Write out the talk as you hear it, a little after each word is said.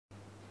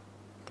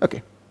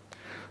Okay.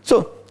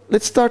 So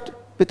let's start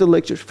with the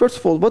lecture. First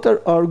of all, what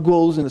are our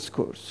goals in this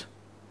course?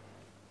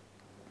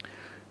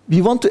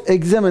 We want to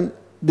examine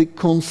the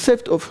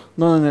concept of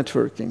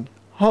nanonetworking,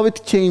 how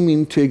it came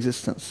into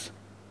existence.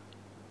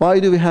 Why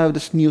do we have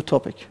this new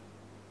topic?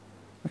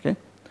 Okay.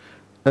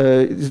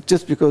 It's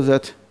just because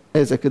that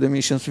as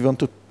academicians we want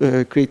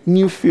to create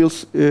new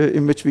fields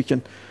in which we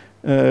can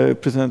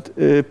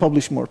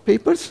publish more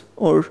papers,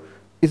 or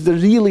is there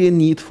really a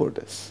need for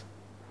this?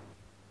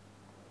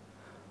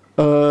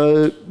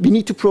 We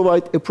need to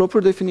provide a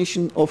proper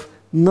definition of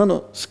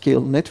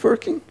nanoscale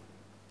networking.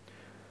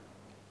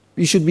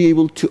 We should be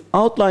able to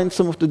outline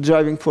some of the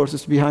driving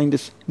forces behind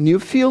this new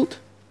field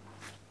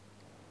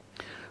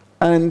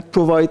and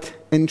provide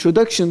an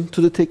introduction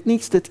to the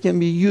techniques that can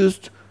be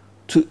used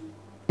to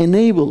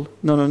enable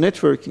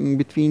nanonetworking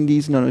between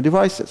these nano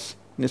devices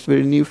in this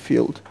very new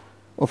field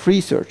of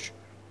research.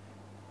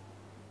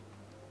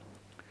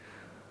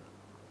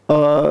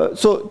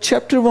 So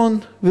chapter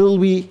 1 will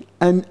be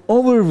an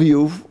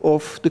overview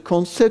of the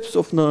concepts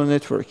of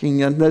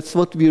nanonetworking, and that's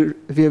what we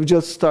have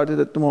just started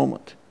at the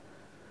moment.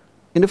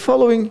 In the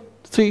following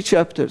 3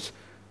 chapters,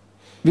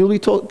 we'll be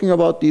talking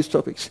about these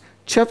topics.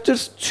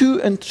 Chapters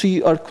 2 and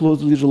 3 are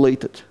closely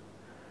related.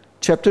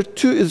 Chapter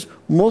 2 is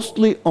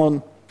mostly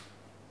on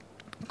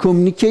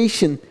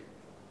communication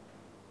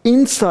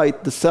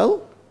inside the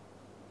cell,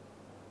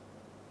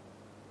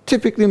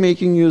 typically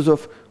making use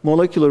of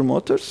molecular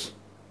motors,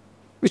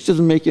 which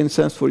doesn't make any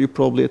sense for you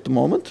probably at the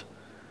moment.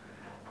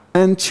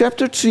 And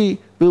chapter 3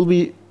 will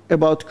be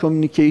about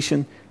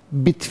communication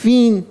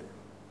between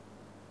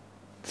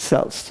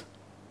cells.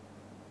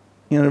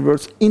 In other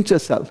words,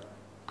 intracell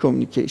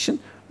communication,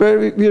 where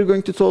we are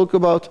going to talk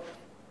about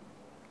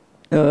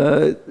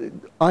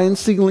ion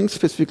signaling,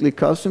 specifically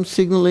calcium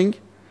signaling,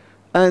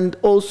 and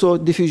also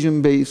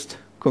diffusion-based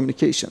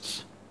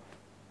communications.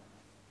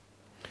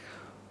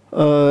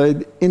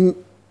 In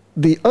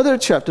the other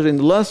chapter, in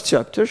the last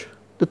chapter,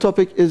 the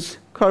topic is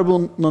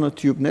carbon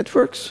nanotube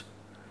networks.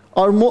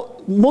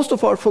 Most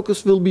of our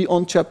focus will be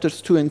on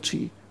chapters 2 and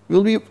 3.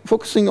 We'll be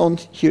focusing on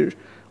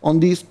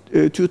these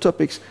 2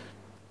 topics,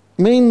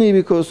 mainly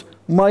because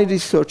my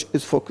research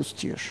is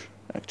focused here,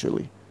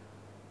 actually.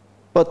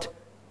 But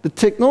the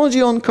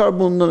technology on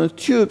carbon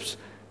nanotubes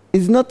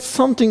is not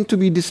something to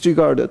be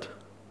disregarded.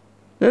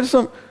 There's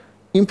some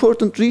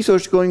important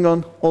research going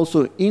on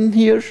also in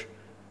here,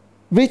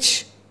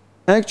 which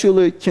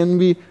actually can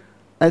be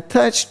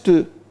attached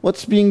to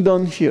what's being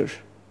done here.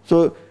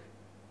 So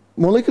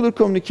molecular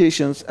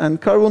communications and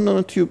carbon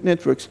nanotube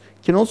networks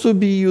can also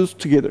be used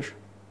together.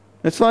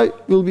 That's why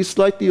we'll be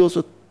slightly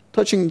also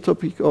touching the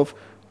topic of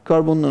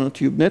carbon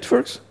nanotube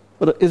networks,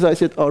 but as I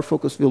said, our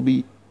focus will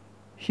be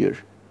here.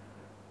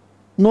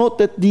 Note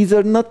that these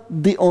are not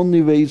the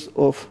only ways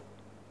of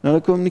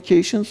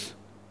nanocommunications.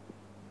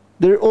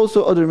 There are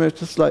also other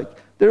methods, like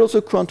there are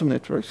also quantum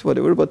networks,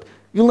 whatever, but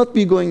we'll not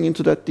be going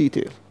into that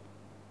detail.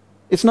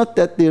 It's not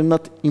that they're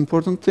not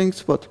important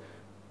things, but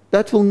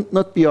that will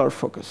not be our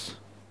focus.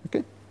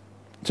 Okay?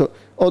 So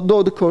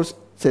although the course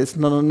says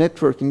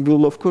nanonetworking, we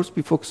will of course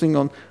be focusing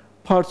on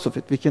parts of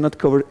it. We cannot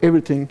cover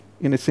everything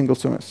in a single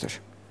semester.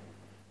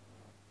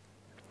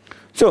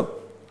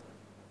 So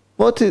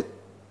what is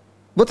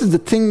the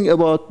thing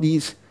about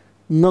these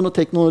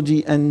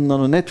nanotechnology and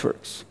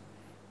nanonetworks?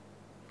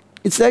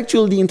 It's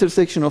actually the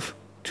intersection of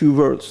 2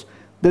 worlds.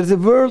 There's a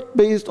world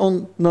based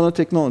on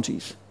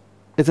nanotechnologies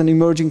as an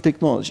emerging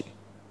technology.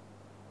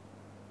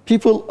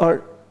 People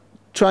are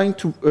trying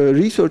to,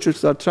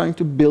 researchers are trying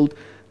to build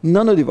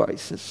nano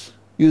devices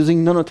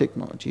using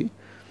nanotechnology.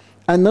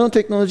 And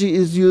nanotechnology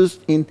is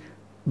used in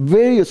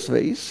various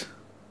ways.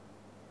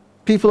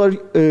 People are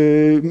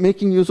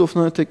making use of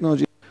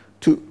nanotechnology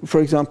to,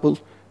 for example,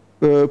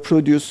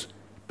 produce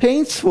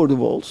paints for the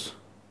walls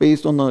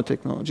based on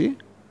nanotechnology,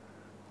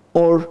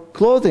 or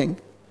clothing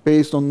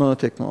based on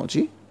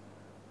nanotechnology.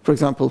 For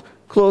example,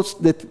 clothes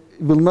that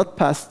will not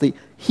pass the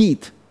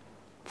heat,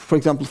 for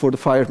example, for the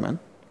firemen,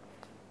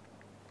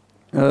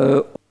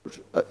 for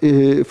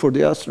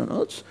the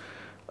astronauts.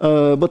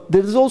 But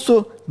there is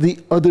also the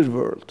other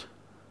world,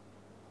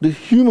 the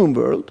human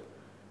world,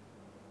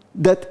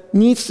 that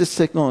needs this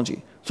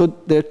technology. So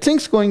there are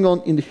things going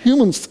on in the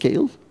human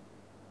scale,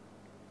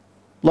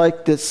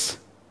 like this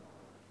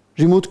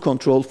remote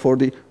control for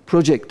the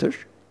projector.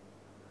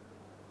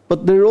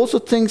 But there are also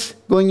things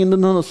going in the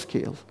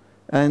nanoscale.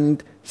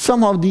 And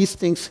somehow these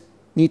things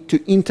need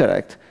to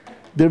interact.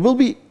 There will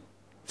be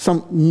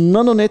some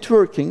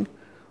nanonetworking,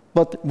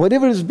 but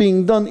whatever is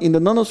being done in the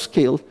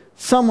nanoscale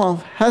somehow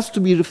has to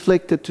be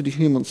reflected to the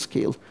human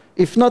scale.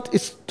 If not,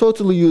 it's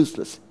totally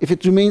useless. If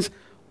it remains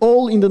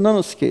all in the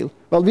nanoscale,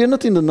 well, we are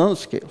not in the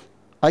nanoscale.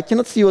 I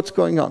cannot see what's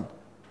going on.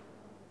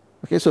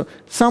 Okay, so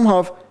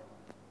somehow,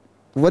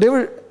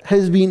 whatever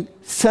has been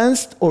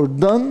sensed or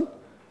done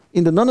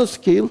in the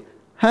nanoscale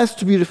has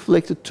to be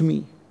reflected to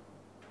me,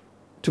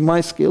 to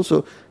my scale.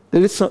 So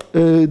there is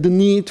the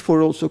need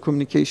for also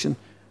communication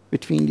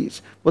between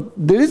these. But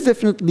there is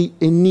definitely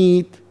a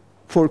need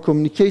for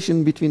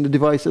communication between the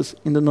devices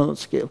in the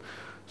nanoscale.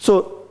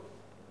 So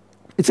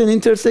It's an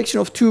intersection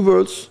of two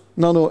worlds,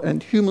 nano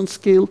and human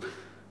scale.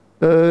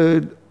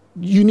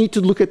 You need to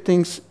look at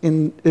things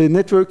in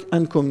network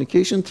and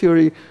communication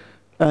theory,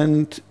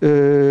 and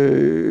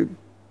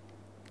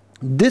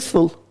this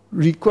will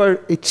require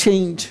a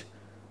change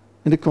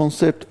in the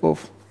concept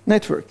of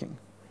networking.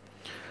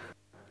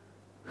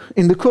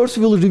 In the course,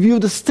 we'll review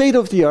the state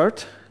of the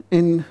art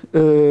in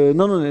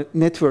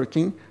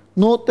nanonetworking.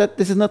 Note that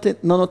this is not a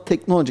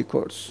nanotechnology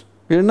course.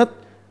 We're not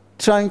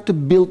trying to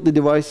build the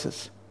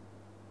devices.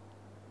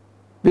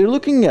 We're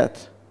looking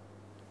at,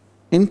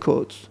 in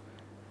quotes,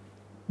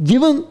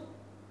 given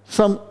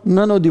some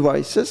nano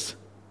devices,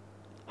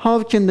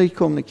 how can they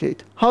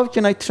communicate? How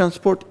can I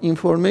transport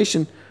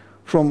information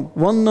from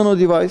one nano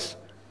device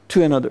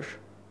to another,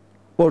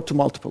 or to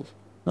multiple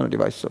nano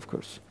devices, of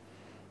course?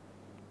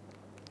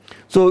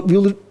 So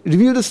we'll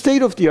review the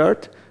state of the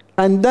art,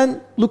 and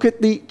then look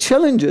at the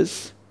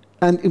challenges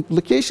and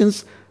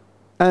implications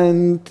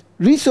and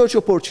research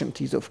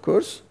opportunities, of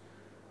course,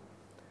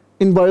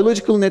 in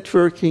biological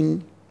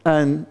networking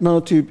and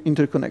nanotube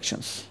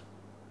interconnections.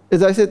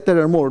 As I said, there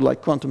are more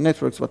like quantum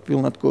networks, but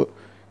we'll not go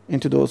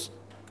into those.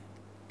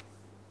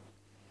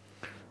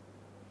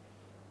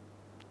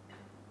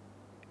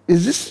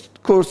 Is this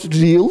course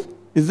real?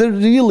 Is there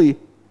really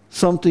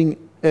something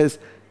as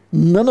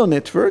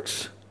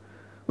nanonetworks?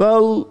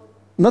 Well,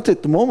 not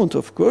at the moment,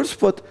 of course,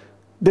 but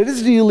there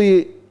is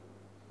really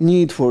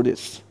need for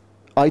this.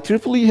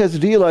 IEEE has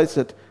realized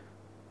that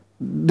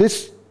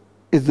this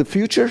is the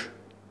future.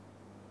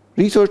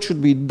 Research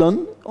should be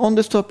done on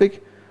this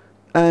topic,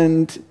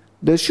 and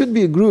there should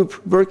be a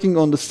group working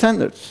on the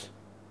standards.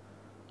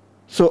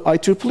 So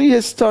IEEE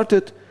has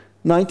started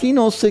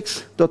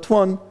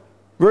 1906.1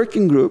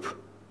 working group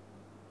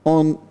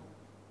on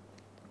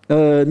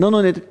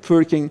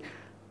nanonetworking,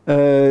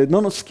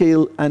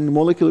 nanoscale, and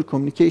molecular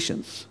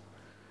communications,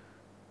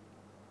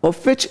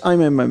 of which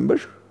I'm a member.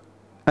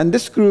 And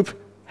this group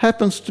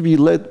happens to be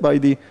led by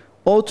the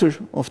author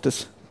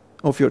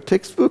of your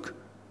textbook,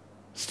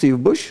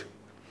 Steve Bush.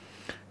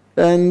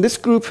 And this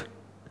group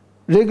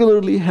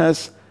regularly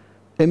has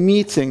a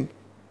meeting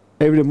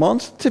every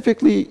month,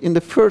 typically in the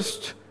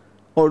first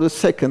or the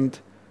second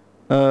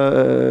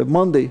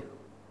Monday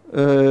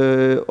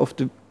of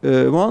the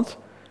month.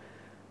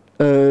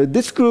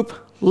 This group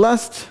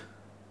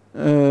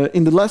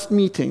in the last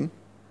meeting,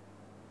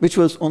 which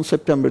was on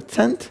September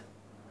 10th,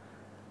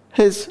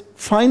 has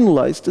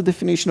finalized the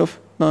definition of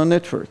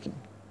nanonetworking.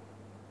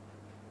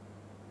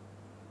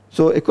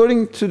 So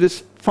according to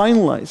this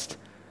finalized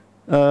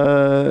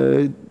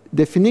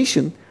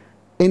definition,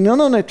 a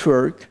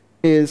nanonetwork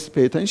is,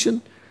 pay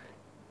attention,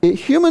 a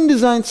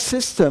human-designed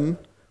system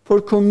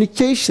for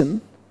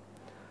communication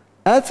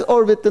at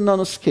or with the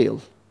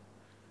nanoscale,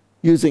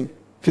 using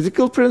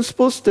physical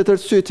principles that are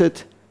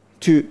suited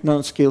to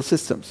nanoscale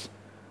systems.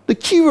 The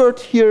keyword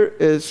here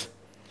is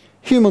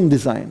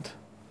human-designed.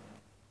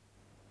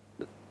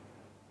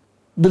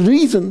 The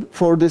reason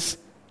for this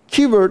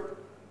keyword,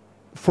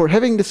 for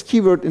having this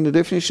keyword in the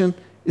definition,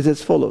 is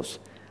as follows.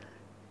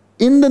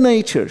 In the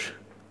nature,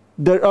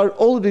 there are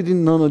already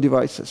nano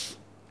devices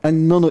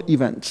and nano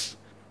events.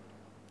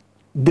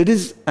 There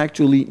is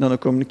actually nano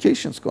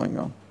communications going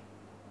on.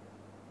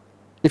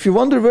 If you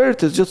wonder where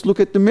it is, just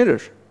look at the mirror.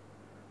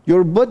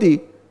 Your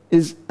body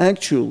is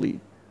actually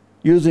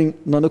using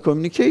nano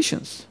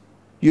communications.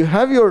 You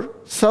have your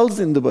cells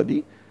in the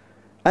body,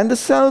 and the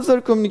cells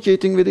are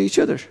communicating with each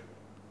other.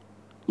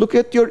 Look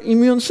at your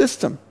immune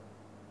system.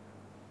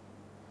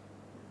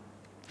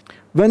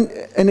 When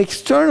an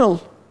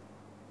external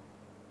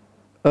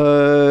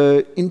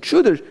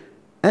intruder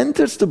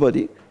enters the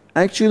body,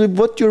 actually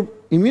what your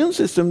immune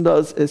system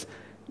does is,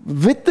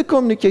 with the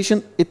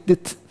communication,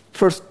 it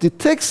first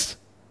detects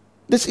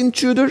this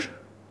intruder,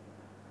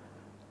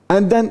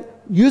 and then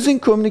using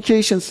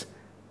communications,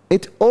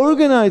 it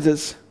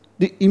organizes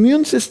the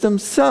immune system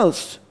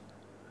cells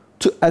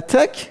to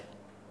attack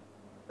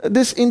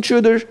this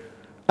intruder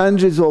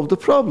and resolve the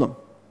problem.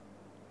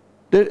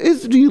 There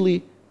is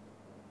really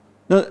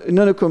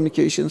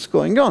nanocommunications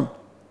going on.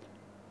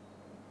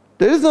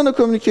 There is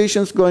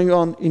nanocommunications going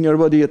on in your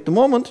body at the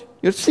moment.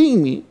 You're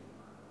seeing me.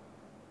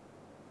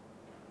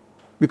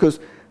 Because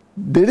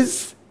there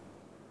is,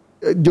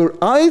 your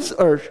eyes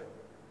are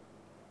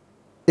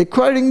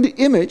acquiring the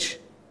image,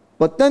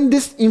 but then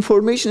this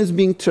information is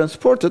being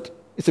transported.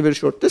 It's a very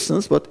short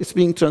distance, but it's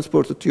being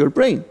transported to your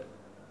brain.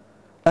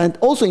 And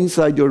also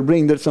inside your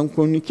brain, there's some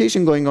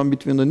communication going on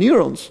between the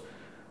neurons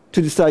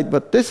to decide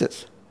what this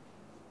is.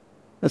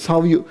 That's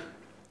how you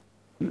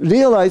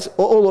realize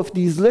all of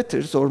these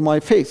letters or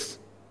my face.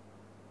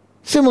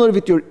 Similar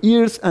with your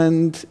ears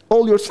and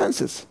all your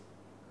senses.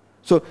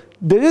 So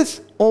there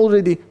is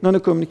already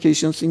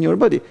nanocommunications in your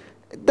body.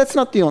 That's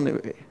not the only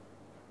way.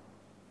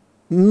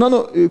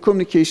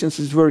 Nanocommunications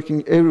is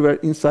working everywhere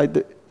inside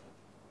the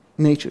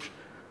nature.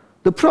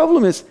 The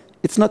problem is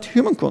it's not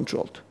human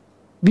controlled.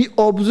 We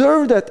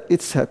observe that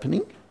it's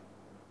happening,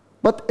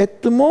 but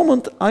at the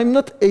moment I'm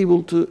not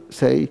able to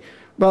say,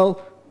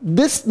 well,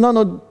 this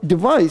nano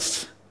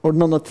device or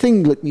nano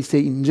thing, let me say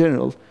in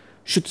general,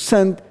 should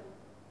send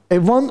a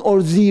 1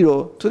 or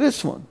 0 to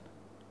this one.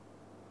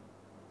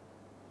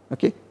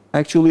 Okay?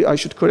 Actually, I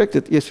should correct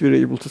it. Yes, we're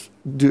able to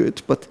do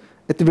it, but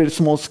at a very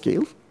small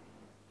scale.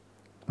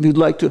 We'd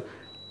like to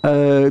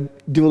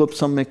develop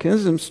some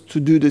mechanisms to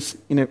do this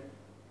in a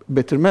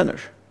better manner.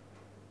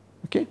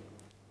 Okay?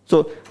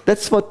 So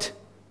that's what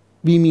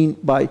we mean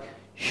by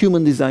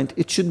human designed.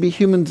 It should be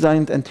human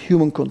designed and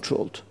human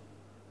controlled.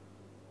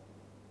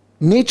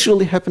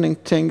 Naturally happening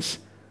things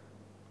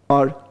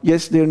are,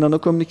 yes, they're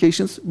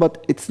nanocommunications,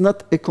 but it's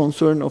not a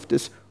concern of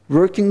this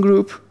working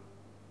group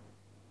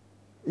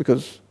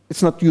because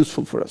it's not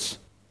useful for us.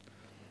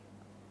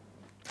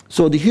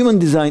 So the human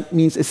design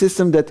means a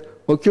system that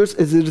occurs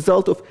as a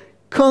result of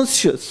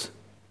conscious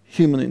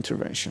human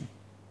intervention.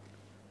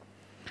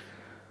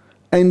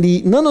 And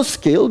the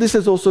nanoscale, this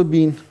has also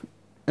been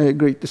a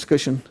great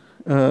discussion,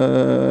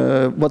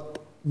 what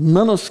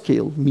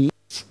nanoscale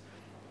means.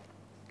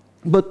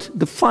 But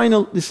the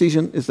final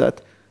decision is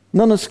that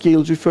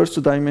nanoscale refers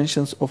to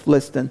dimensions of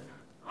less than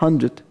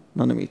 100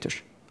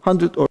 nanometers,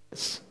 100 or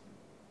less.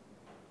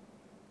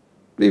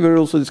 We were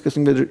also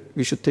discussing whether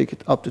we should take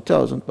it up to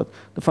 1,000, but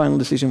the final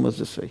decision was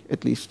this way,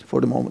 at least for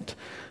the moment.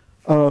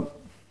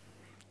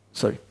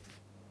 Sorry.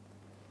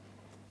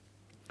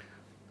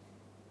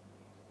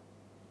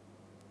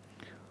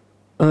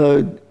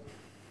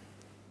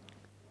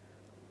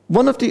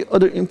 One of the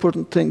other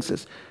important things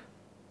is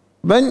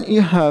when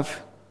you have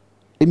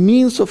a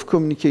means of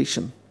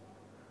communication,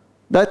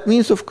 that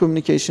means of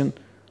communication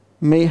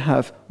may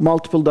have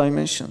multiple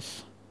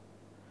dimensions.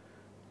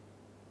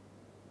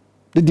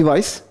 The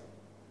device,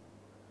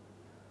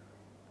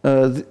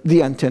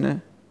 the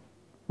antenna,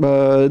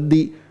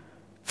 the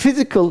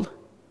physical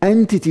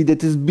entity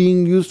that is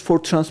being used for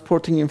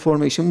transporting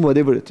information,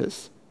 whatever it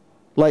is.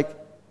 Like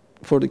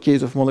for the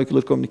case of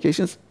molecular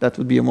communications, that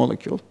would be a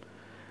molecule.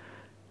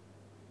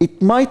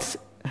 It might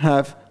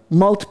have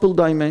multiple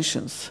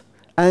dimensions.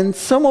 And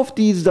some of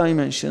these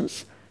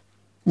dimensions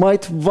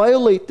might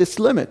violate this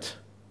limit.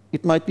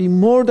 It might be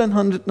more than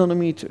 100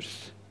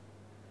 nanometers.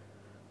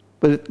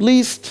 But at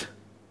least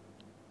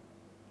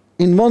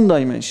in one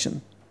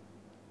dimension,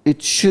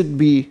 it should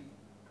be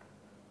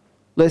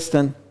less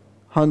than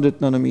 100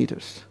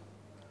 nanometers.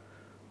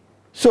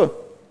 So,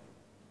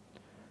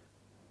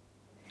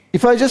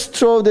 if I just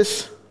throw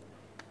this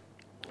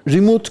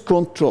remote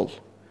control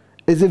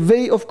as a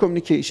way of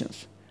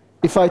communications,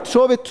 if I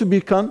throw it to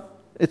beacon,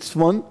 it's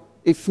 1.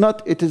 If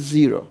not, it is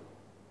 0.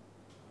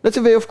 That's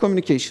a way of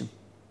communication.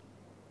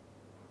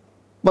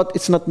 But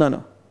it's not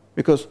nano,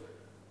 because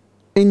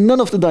in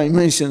none of the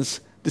dimensions,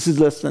 this is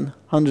less than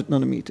 100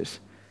 nanometers.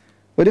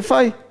 But if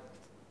I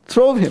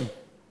throw him,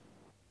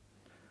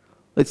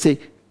 let's say,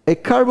 a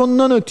carbon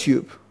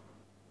nanotube,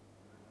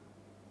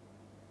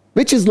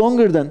 which is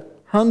longer than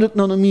 100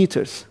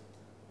 nanometers,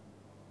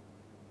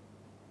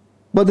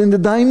 but in the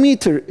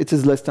diameter, it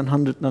is less than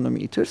 100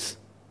 nanometers,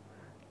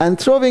 and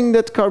throwing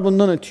that carbon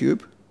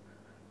nanotube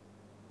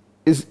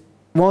is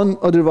 1,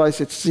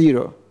 otherwise it's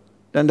 0,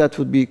 then that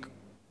would be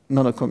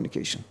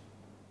nanocommunication.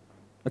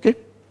 Okay?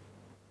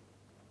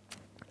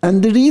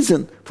 And the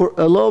reason for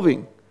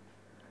allowing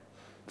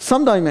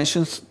some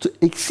dimensions to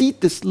exceed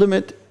this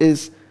limit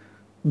is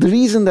the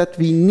reason that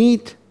we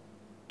need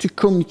to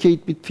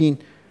communicate between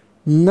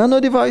nano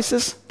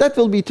devices. That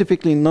will be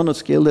typically in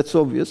nanoscale, that's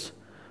obvious.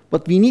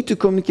 But we need to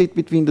communicate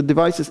between the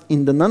devices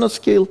in the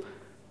nanoscale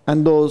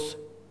and those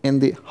in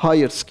the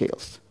higher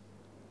scales,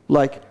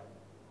 like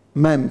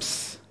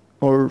MEMS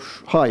or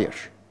higher.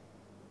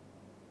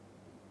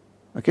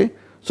 Okay?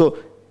 So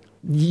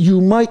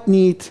you might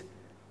need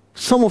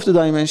some of the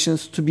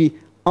dimensions to be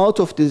out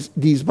of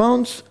these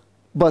bounds,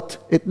 but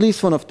at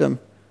least one of them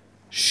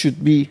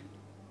should be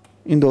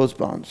in those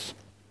bounds.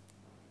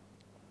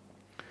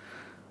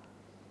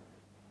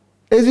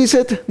 As we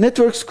said,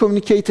 networks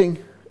communicating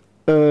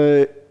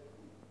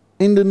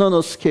in the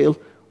nanoscale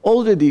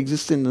already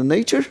exist in the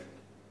nature.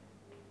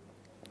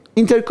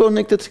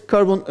 Interconnected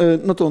carbon,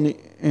 not only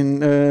in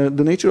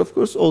the nature, of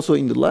course, also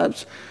in the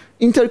labs.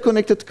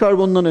 Interconnected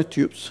carbon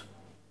nanotubes,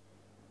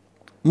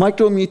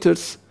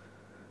 micrometers,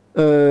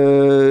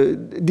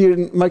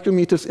 they're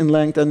micrometers in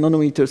length and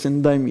nanometers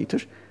in diameter.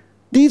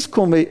 These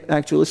convey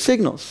actually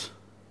signals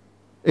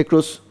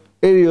across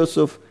areas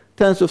of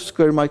tens of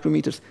square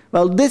micrometers.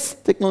 Well, this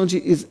technology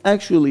is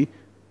actually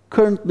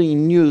currently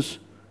in use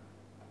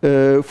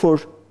for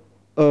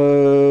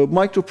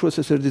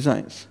microprocessor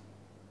designs.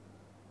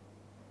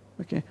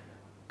 Okay.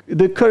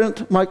 The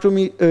current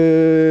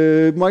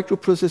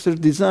microprocessor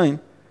design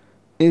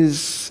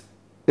is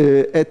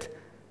at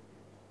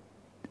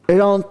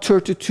around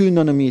 32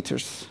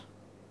 nanometers.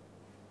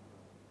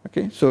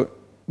 Okay, so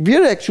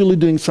we're actually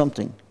doing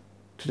something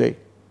today.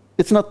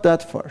 It's not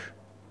that far.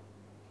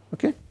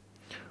 Okay,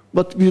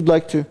 but we'd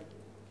like to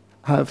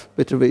have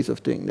better ways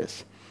of doing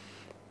this.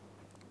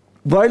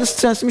 Wireless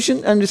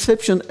transmission and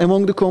reception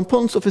among the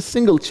components of a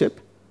single chip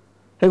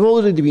have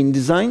already been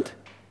designed,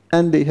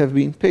 and they have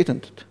been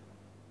patented,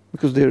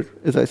 because they're,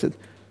 as I said,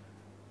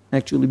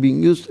 actually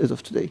being used as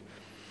of today.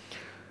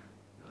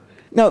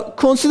 Now,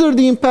 consider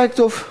the impact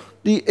of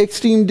the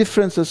extreme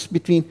differences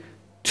between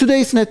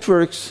today's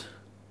networks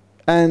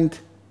and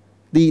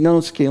the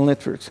nanoscale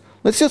networks.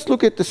 Let's just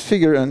look at this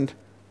figure and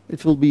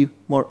it will be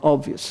more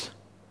obvious.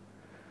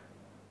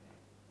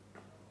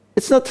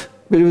 It's not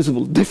very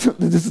visible.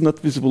 Definitely this is not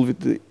visible with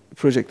the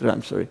projector,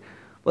 I'm sorry.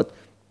 But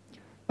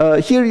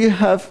here you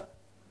have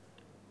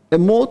a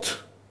mode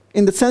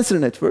in the sensor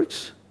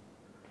networks,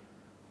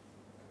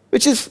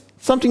 which is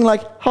something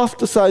like half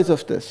the size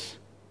of this.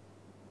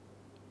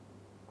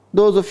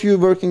 Those of you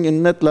working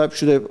in NetLab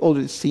should have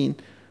already seen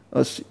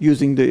us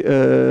using the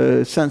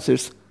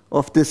sensors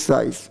of this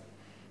size.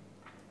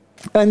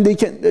 And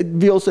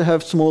we also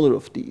have smaller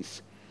of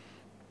these.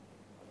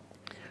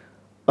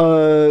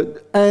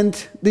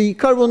 And the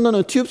carbon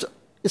nanotubes,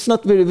 it's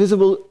not very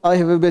visible. I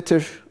have a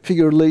better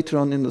figure later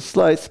on in the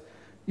slides.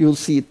 You'll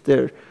see it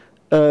there.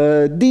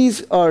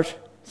 These are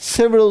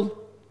several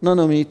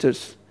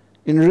nanometers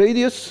in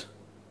radius,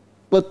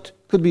 but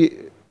could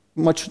be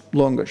much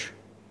longer.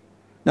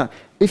 Now,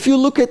 if you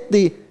look at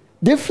the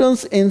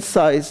difference in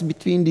size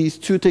between these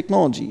two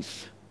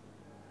technologies,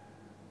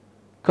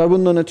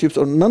 carbon nanotubes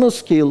or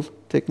nanoscale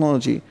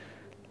technology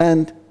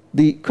and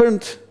the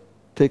current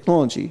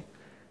technology,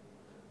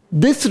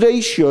 this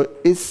ratio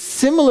is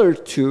similar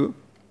to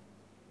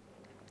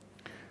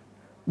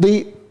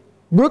the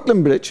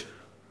Brooklyn Bridge,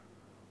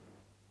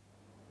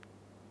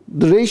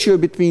 the ratio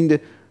between the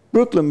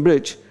Brooklyn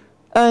Bridge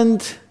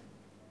and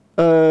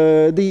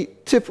the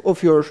tip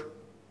of your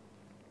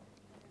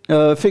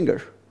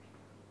finger.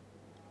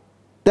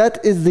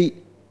 That is the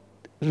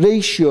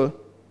ratio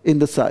in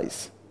the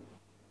size.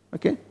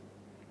 Okay?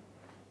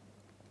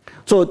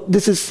 So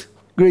this is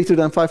greater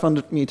than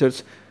 500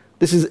 meters.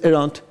 This is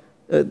around,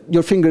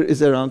 your finger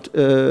is around,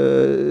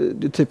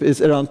 the tip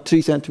is around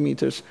 3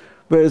 centimeters,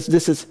 whereas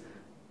this is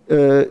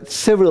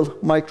several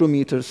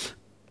micrometers,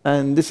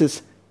 and this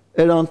is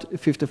around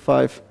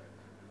 55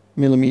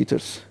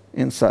 millimeters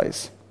in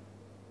size.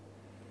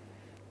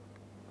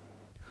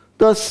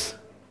 Thus,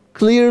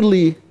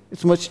 clearly,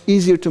 it's much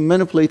easier to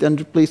manipulate and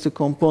replace the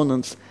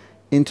components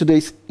in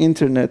today's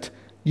internet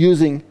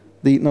using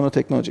the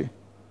nanotechnology.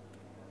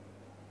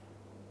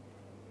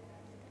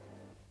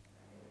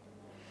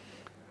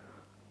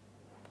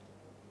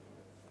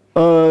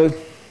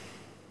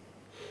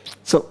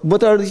 So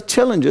what are the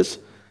challenges?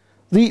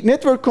 The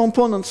network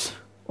components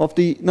of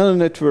the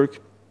nanonetwork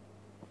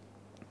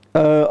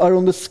are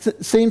on the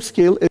same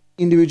scale as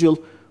individual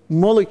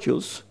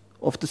molecules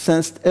of the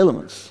sensed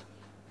elements.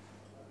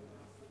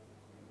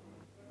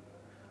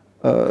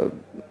 Can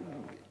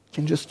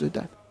you just do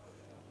that?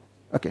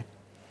 Okay.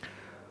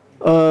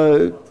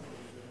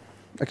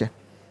 Okay.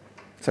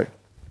 Sorry.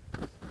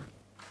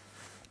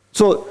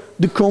 So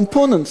the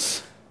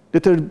components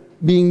that are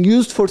being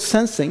used for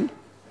sensing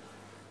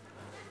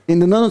in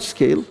the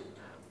nanoscale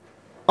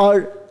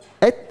are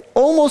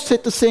almost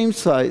at the same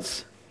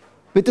size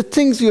with the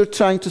things you're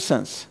trying to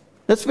sense.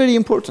 That's very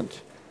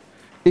important.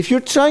 If you're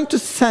trying to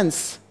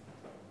sense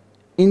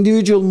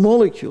individual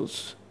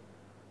molecules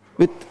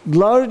with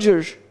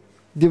larger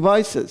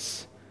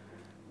devices,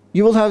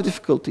 you will have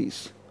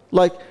difficulties.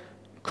 Like,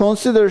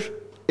 consider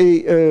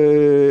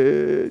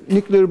a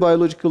nuclear,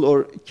 biological,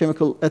 or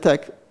chemical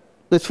attack.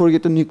 Let's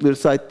forget the nuclear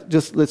side.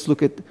 Just let's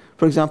look at,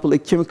 for example, a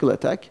chemical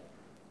attack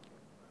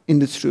in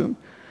this room.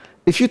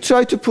 If you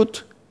try to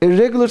put a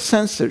regular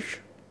sensor,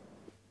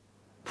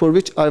 for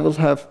which I will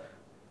have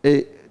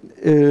a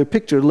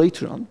picture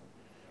later on,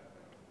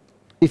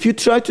 if you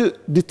try to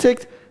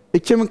detect a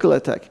chemical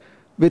attack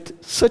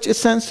with such a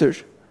sensor,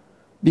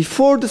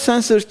 before the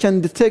sensor can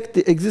detect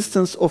the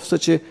existence of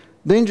such a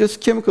dangerous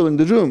chemical in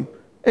the room,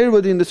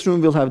 everybody in this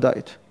room will have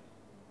died.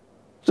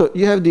 So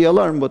you have the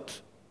alarm,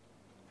 but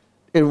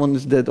everyone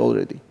is dead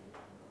already.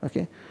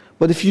 Okay?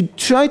 But if you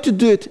try to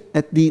do it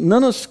at the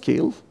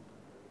nanoscale,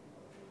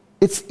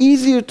 it's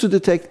easier to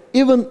detect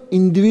even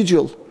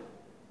individual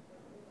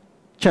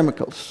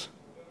chemicals,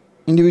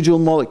 individual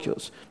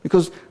molecules,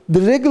 because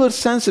the regular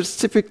sensors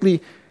typically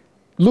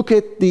look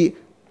at the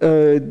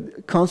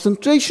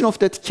concentration of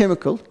that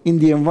chemical in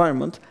the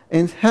environment,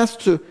 and it has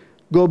to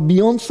go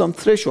beyond some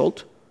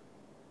threshold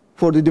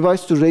for the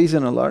device to raise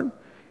an alarm.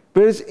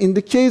 Whereas in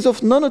the case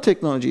of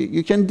nanotechnology,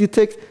 you can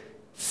detect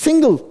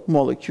single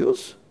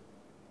molecules.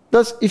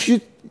 Thus, if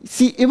you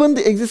see even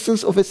the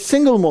existence of a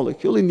single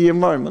molecule in the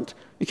environment,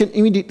 you can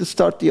immediately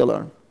start the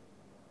alarm.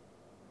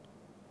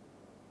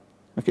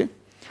 Okay?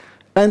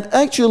 And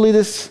actually,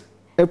 this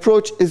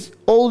approach is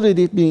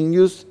already being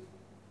used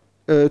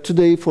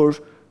today for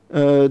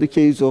the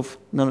case of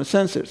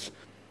nanosensors.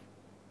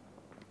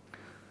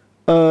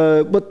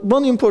 But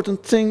one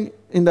important thing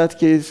in that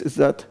case is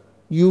that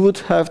you would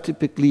have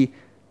typically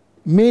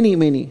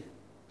many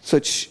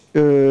such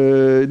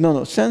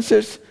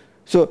nanosensors.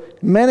 So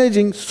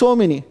managing so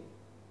many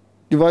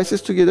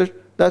devices together,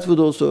 that would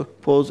also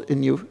pose a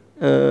new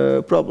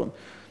problem.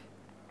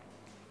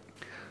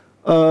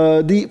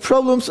 The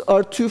problems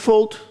are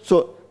twofold.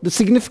 So the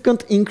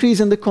significant increase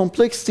in the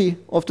complexity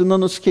of the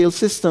nanoscale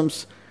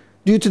systems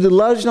due to the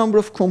large number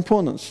of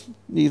components,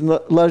 the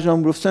large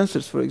number of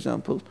sensors, for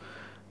example,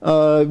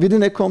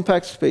 within a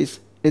compact space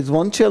is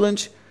one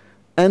challenge,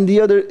 and the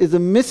other is a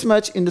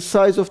mismatch in the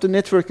size of the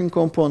networking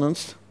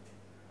components,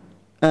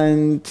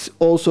 and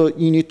also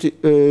you need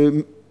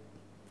to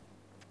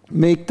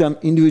make them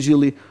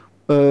individually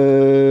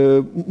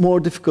more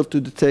difficult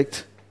to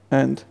detect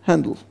and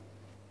handle.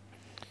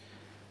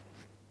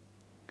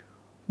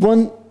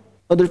 One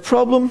other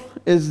problem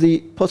is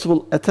the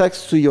possible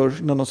attacks to your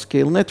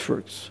nanoscale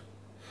networks.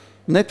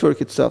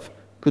 Network itself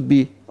could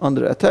be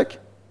under attack.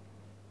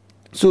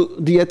 So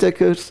the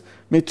attackers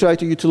may try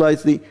to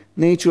utilize the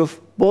nature of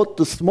both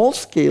the small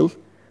scale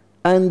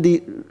and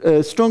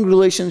the strong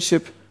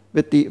relationship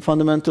with the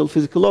fundamental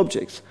physical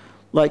objects.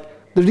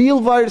 Like the real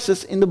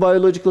viruses in the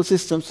biological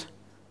systems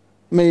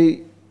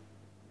may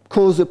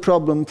cause a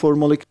problem for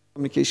molecular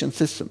communication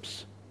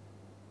systems.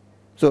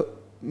 So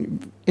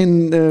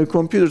in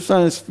computer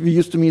science, we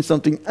used to mean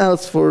something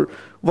else for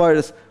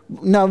virus.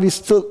 Now we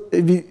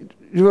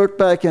revert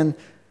back and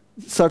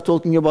start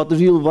talking about the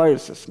real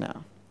viruses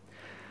now.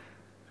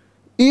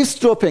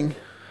 Eavesdropping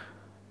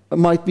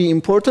might be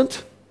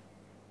important.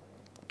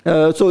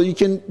 So you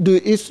can do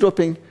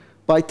eavesdropping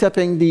by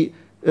tapping the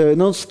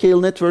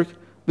nanoscale network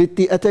with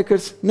the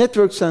attacker's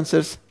network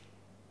sensors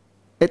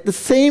at the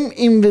same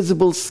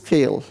invisible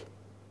scale.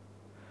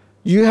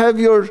 You have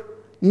your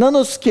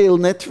nanoscale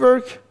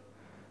network,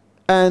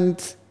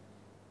 and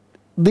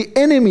the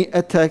enemy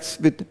attacks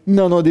with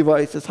nano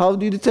devices. How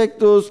do you detect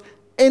those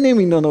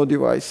enemy nano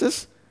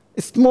devices?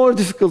 It's more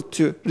difficult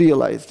to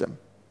realize them.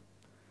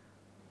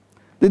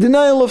 The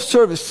denial of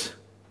service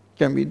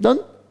can be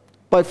done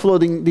by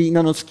flooding the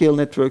nanoscale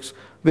networks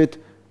with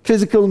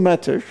physical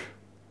matter.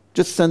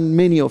 Just send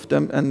many of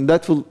them, and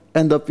that will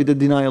end up with a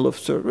denial of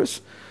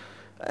service.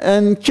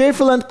 And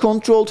careful and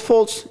controlled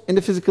faults in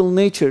the physical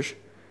nature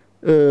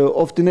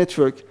of the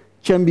network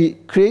can be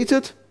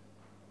created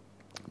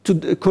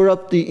to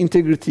corrupt the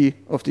integrity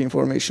of the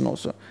information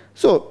also.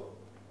 So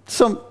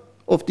some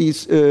of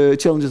these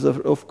challenges,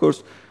 of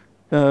course,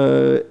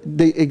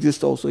 they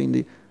exist also in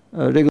the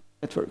regular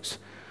networks.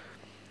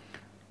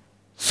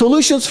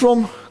 Solutions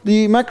from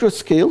the macro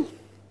scale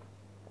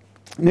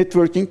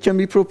networking can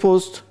be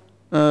proposed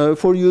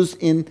for use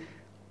in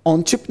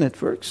on-chip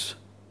networks.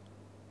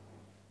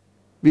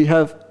 We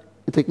have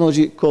a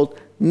technology called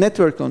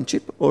network on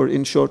chip, or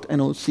in short,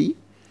 NOC.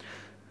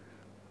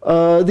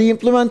 The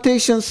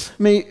implementations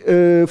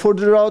for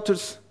the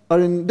routers are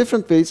in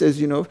different ways,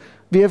 as you know.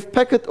 We have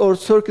packet or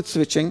circuit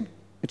switching,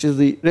 which is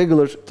the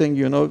regular thing,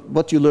 you know,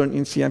 what you learn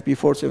in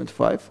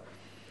CmpE475.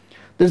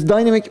 There's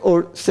dynamic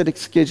or static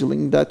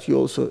scheduling that you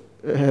also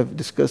have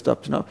discussed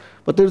up to now.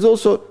 But there's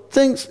also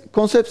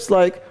concepts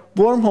like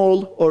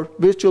wormhole or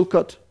virtual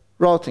cut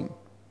routing,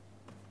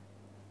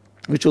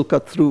 virtual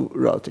cut-through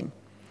routing.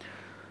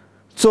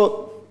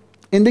 So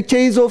in the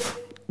case of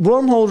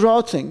wormhole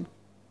routing,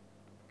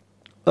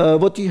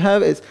 what you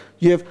have is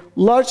you have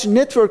large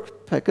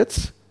network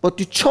packets, but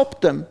you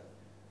chop them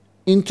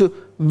into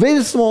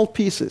very small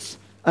pieces.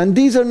 And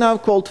these are now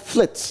called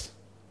flits,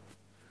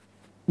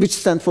 which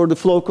stand for the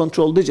flow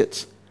control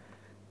digits.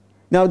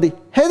 Now the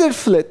header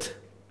flit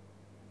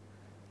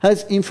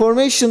has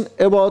information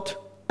about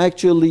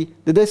actually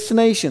the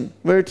destination,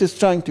 where it is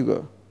trying to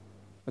go.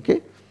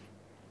 Okay?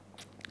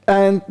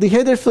 And the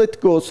header flit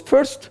goes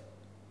first,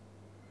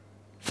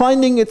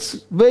 finding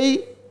its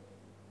way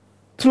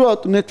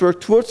throughout the network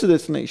towards the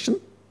destination.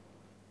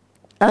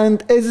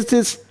 And as it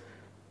is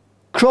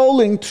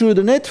crawling through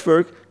the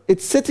network,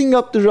 it's setting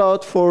up the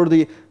route for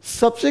the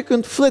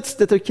subsequent flits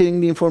that are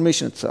carrying the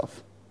information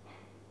itself.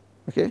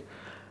 Okay?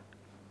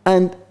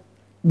 And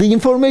the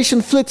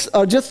information flits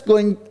are just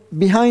going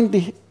behind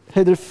the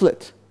header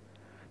flit.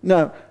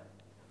 Now,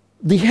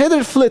 the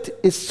header flit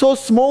is so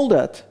small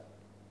that,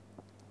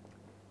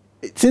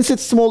 since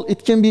it's small,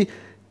 it can be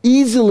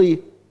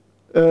easily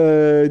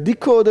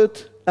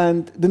decoded,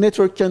 and the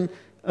network can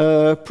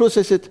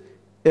process it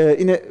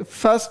in a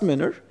fast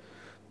manner.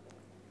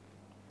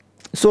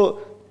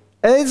 So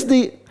as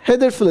the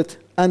header flit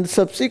and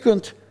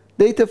subsequent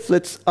data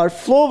flits are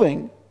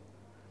flowing,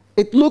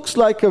 it looks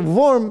like a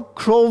worm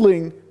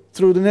crawling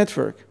through the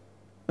network.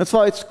 That's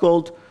why it's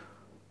called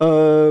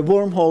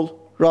wormhole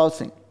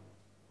routing.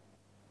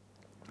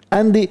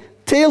 And the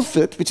tail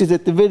flit, which is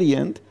at the very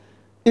end,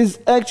 is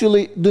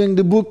actually doing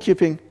the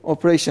bookkeeping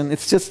operation.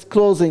 It's just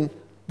closing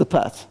the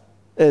path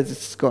as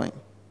it's going.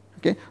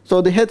 Okay?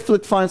 So the head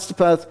flit finds the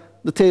path,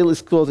 the tail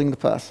is closing the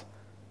path.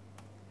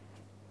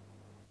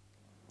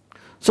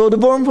 So the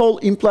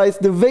wormhole implies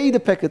the way the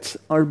packets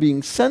are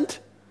being sent.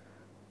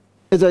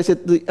 As I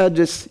said, the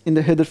address in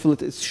the header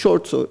flit is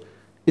short, so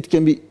it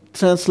can be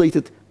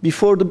translated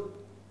before the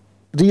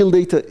real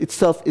data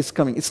itself is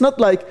coming. It's not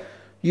like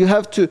you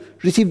have to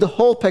receive the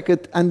whole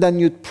packet and then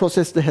you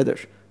process the header.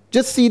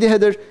 Just see the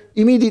header,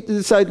 immediately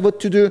decide what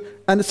to do,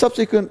 and the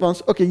subsequent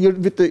ones, okay, you're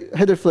with the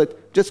header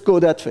flit, just go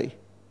that way.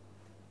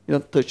 You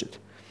don't touch it.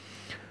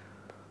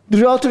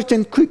 The router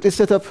can quickly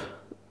set up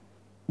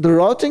the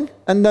routing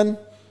and then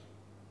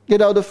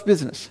get out of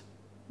business.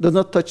 Does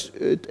not touch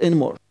it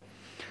anymore.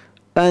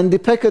 And the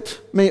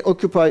packet may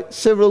occupy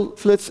several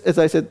flits. As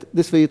I said,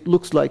 this way it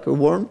looks like a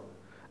worm.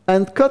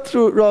 And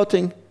cut-through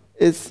routing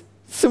is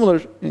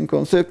similar in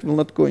concept. We'll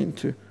not go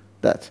into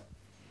that.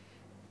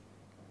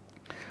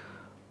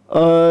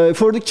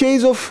 For the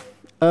case of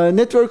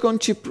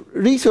network-on-chip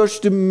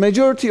research, the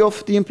majority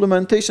of the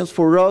implementations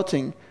for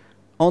routing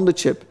on the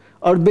chip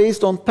are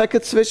based on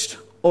packet-switched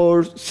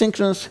or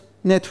synchronous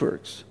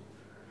networks.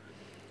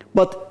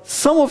 But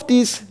some of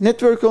these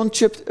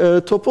network-on-chip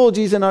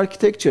topologies and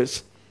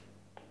architectures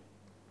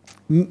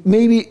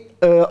maybe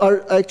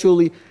are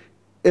actually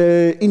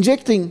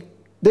injecting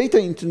data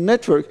into the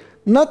network,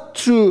 not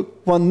through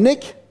one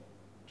NIC.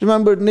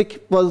 Remember,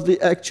 NIC was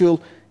the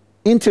actual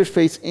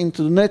interface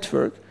into the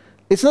network.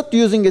 It's not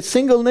using a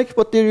single NIC,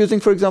 but they're using,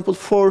 for example,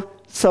 4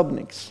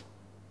 sub-NICs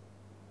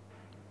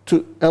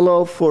to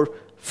allow for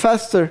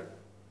faster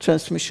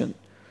transmission.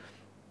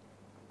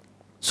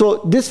 So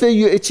this way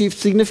you achieve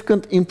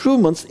significant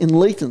improvements in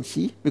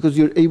latency because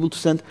you're able to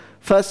send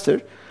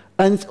faster.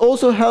 And it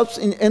also helps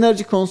in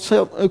energy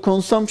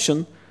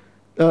consumption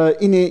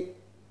in a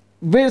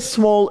very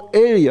small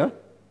area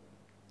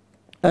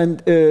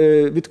and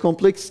with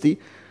complexity.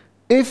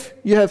 If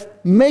you have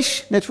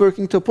mesh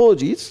networking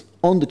topologies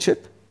on the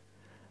chip,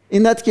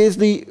 in that case,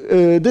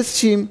 this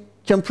scheme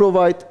can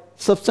provide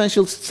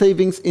substantial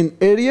savings in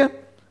area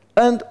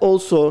and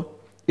also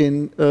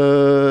in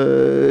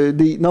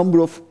the number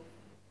of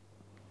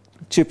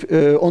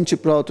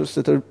on-chip routers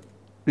that are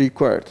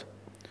required.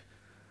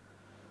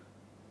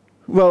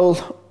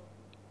 Well,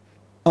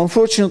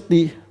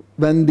 unfortunately,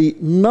 when the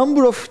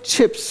number of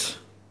chips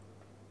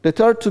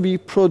that are to be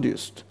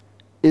produced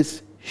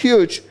is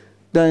huge,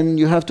 then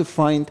you have to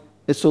find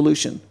a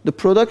solution. The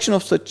production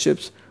of such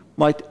chips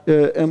might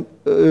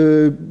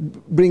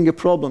bring a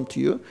problem to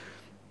you.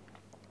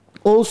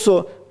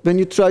 Also, when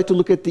you try to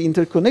look at the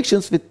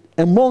interconnections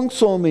among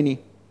so many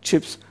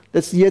chips,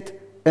 that's yet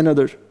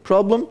another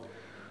problem.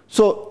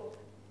 So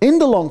in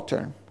the long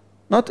term,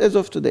 not as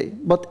of today,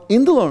 but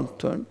in the long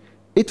term,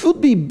 it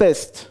would be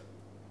best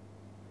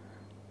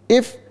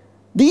if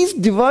these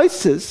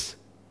devices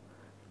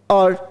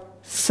are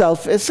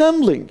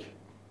self-assembling.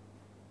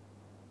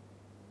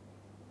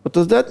 What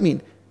does that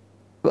mean?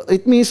 Well,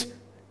 it means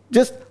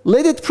just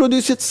let it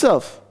produce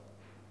itself.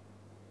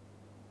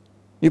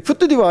 You put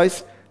the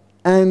device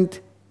and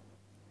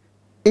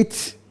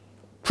it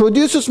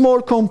produces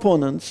more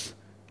components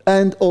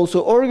and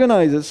also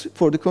organizes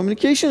for the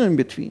communication in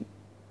between.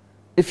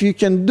 If you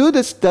can do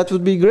this, that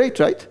would be great,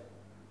 right?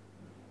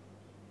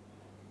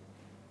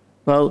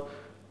 Well,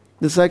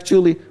 this is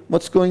actually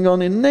what's going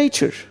on in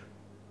nature.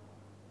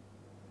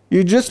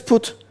 You just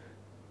put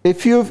a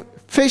few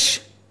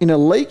fish in a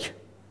lake,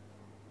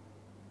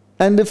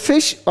 and the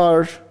fish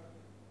are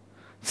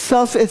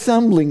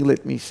self-assembling,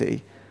 let me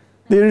say.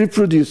 They're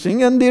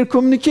reproducing, and they're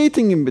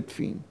communicating in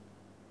between.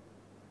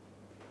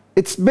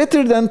 It's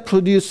better than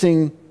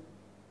producing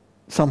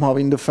somehow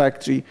in the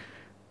factory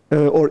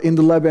or in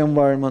the lab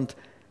environment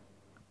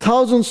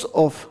thousands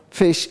of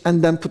fish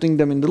and then putting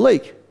them in the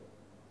lake.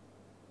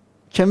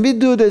 Can we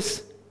do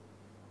this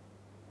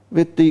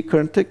with the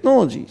current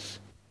technologies?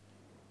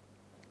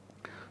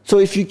 So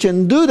if you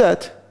can do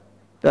that,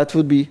 that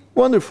would be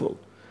wonderful.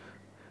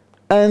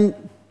 And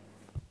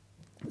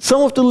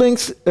some of the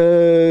links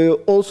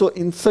also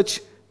in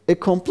such a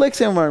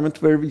complex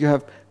environment where you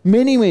have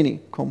many,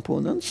 many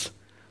components,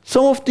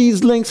 some of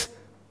these links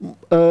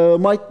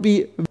might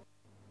be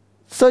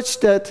such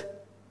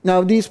that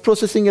now these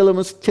processing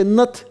elements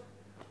cannot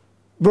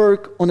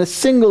work on a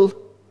single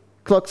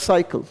clock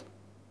cycle.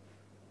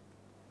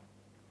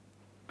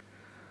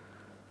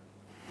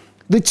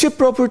 The chip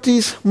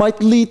properties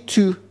might lead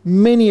to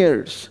many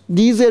errors.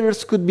 These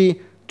errors could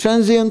be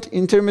transient,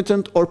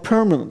 intermittent, or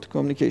permanent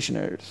communication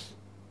errors.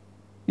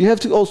 You have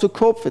to also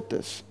cope with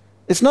this.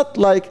 It's not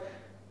like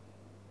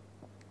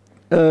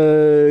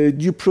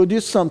you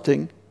produce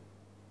something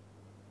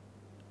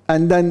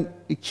and then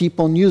you keep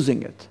on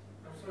using it.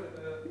 I'm sorry,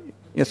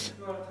 yes?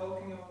 you are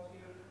talking about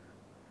here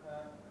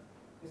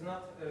is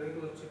not a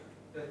regular chip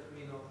that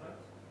we know, right?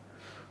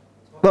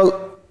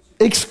 Well,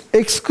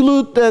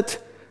 exclude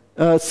that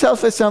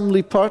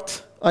self-assembly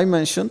part I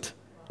mentioned.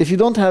 If you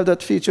don't have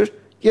that feature,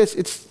 yes,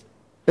 it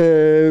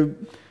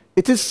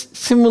is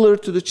similar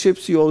to the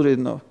chips you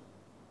already know.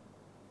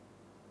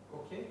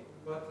 Okay,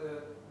 but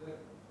the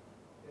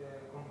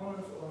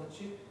components on the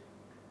chip,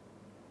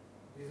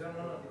 these are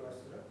nano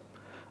devices,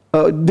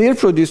 right? They're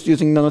produced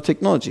using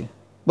nanotechnology,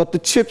 but the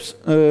chips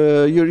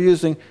you're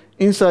using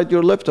inside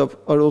your laptop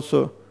are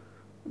also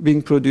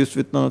being produced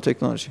with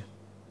nanotechnology.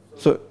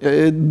 So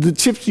the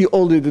chips you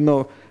already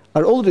know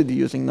are already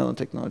using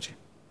nanotechnology.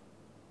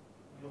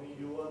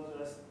 You want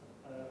to ask,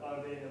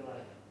 are they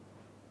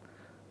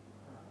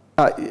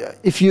alive?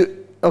 If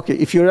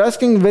you're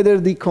asking whether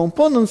the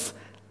components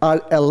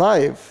are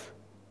alive,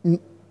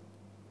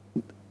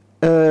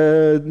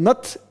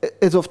 not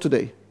as of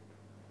today.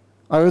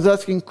 I was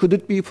asking, could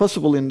it be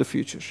possible in the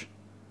future?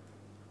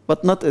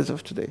 But not as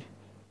of today.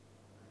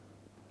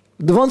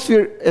 The ones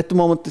we're at the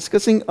moment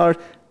discussing are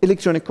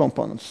electronic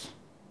components.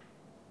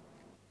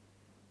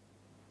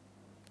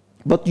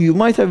 But you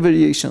might have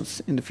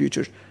variations in the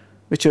future,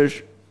 which are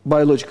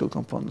biological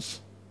components.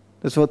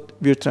 That's what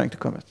we're trying to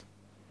come at,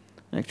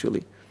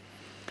 actually.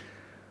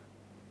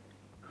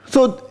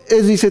 So,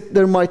 as we said,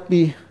 there might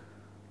be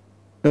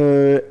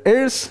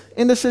errors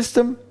in the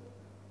system,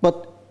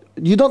 but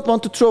you don't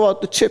want to throw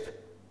out the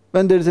chip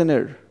when there's an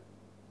error.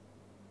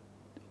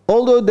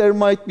 Although there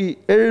might be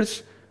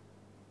errors,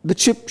 the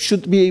chip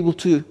should be able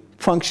to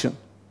function.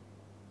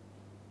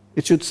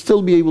 It should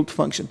still be able to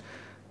function.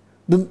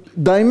 The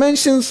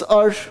dimensions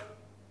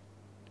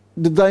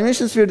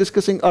we're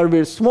discussing are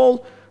very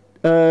small,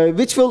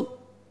 which will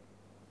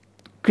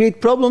create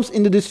problems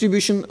in the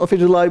distribution of a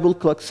reliable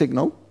clock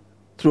signal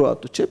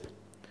throughout the chip.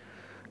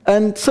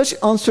 And such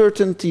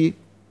uncertainty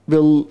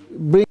will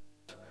bring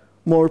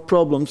more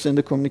problems in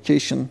the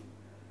communication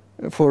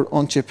for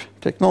on-chip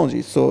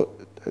technology. So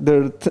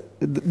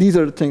these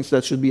are the things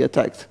that should be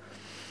attacked.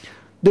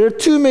 There are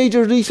two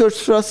major research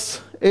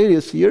thrust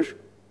areas here.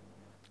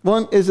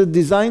 One is the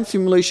design,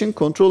 simulation,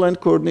 control, and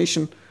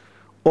coordination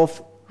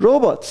of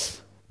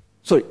robots.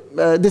 Sorry,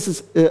 this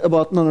is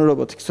about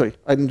nanorobotics. Sorry,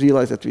 I didn't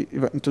realize that we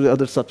went into the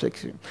other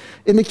subjects here.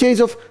 In the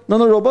case of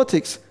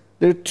nanorobotics,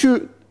 there are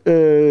two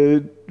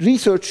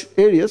research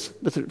areas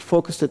that are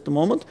focused at the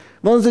moment.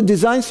 One is the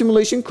design,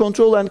 simulation,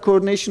 control, and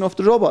coordination of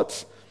the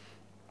robots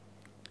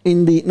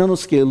in the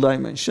nanoscale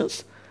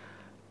dimensions.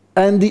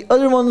 And the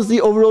other one is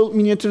the overall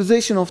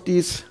miniaturization of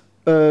these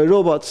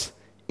robots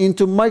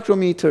into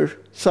micrometer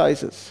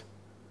sizes.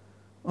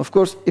 Of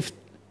course, if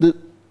the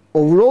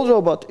overall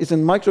robot is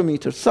in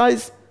micrometer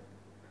size,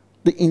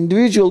 the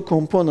individual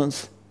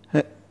components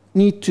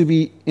need to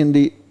be in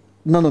the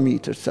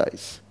nanometer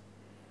size.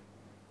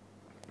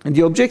 And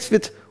the objects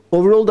with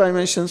overall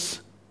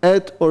dimensions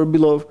at or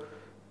below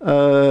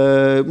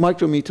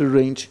micrometer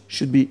range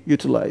should be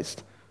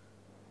utilized.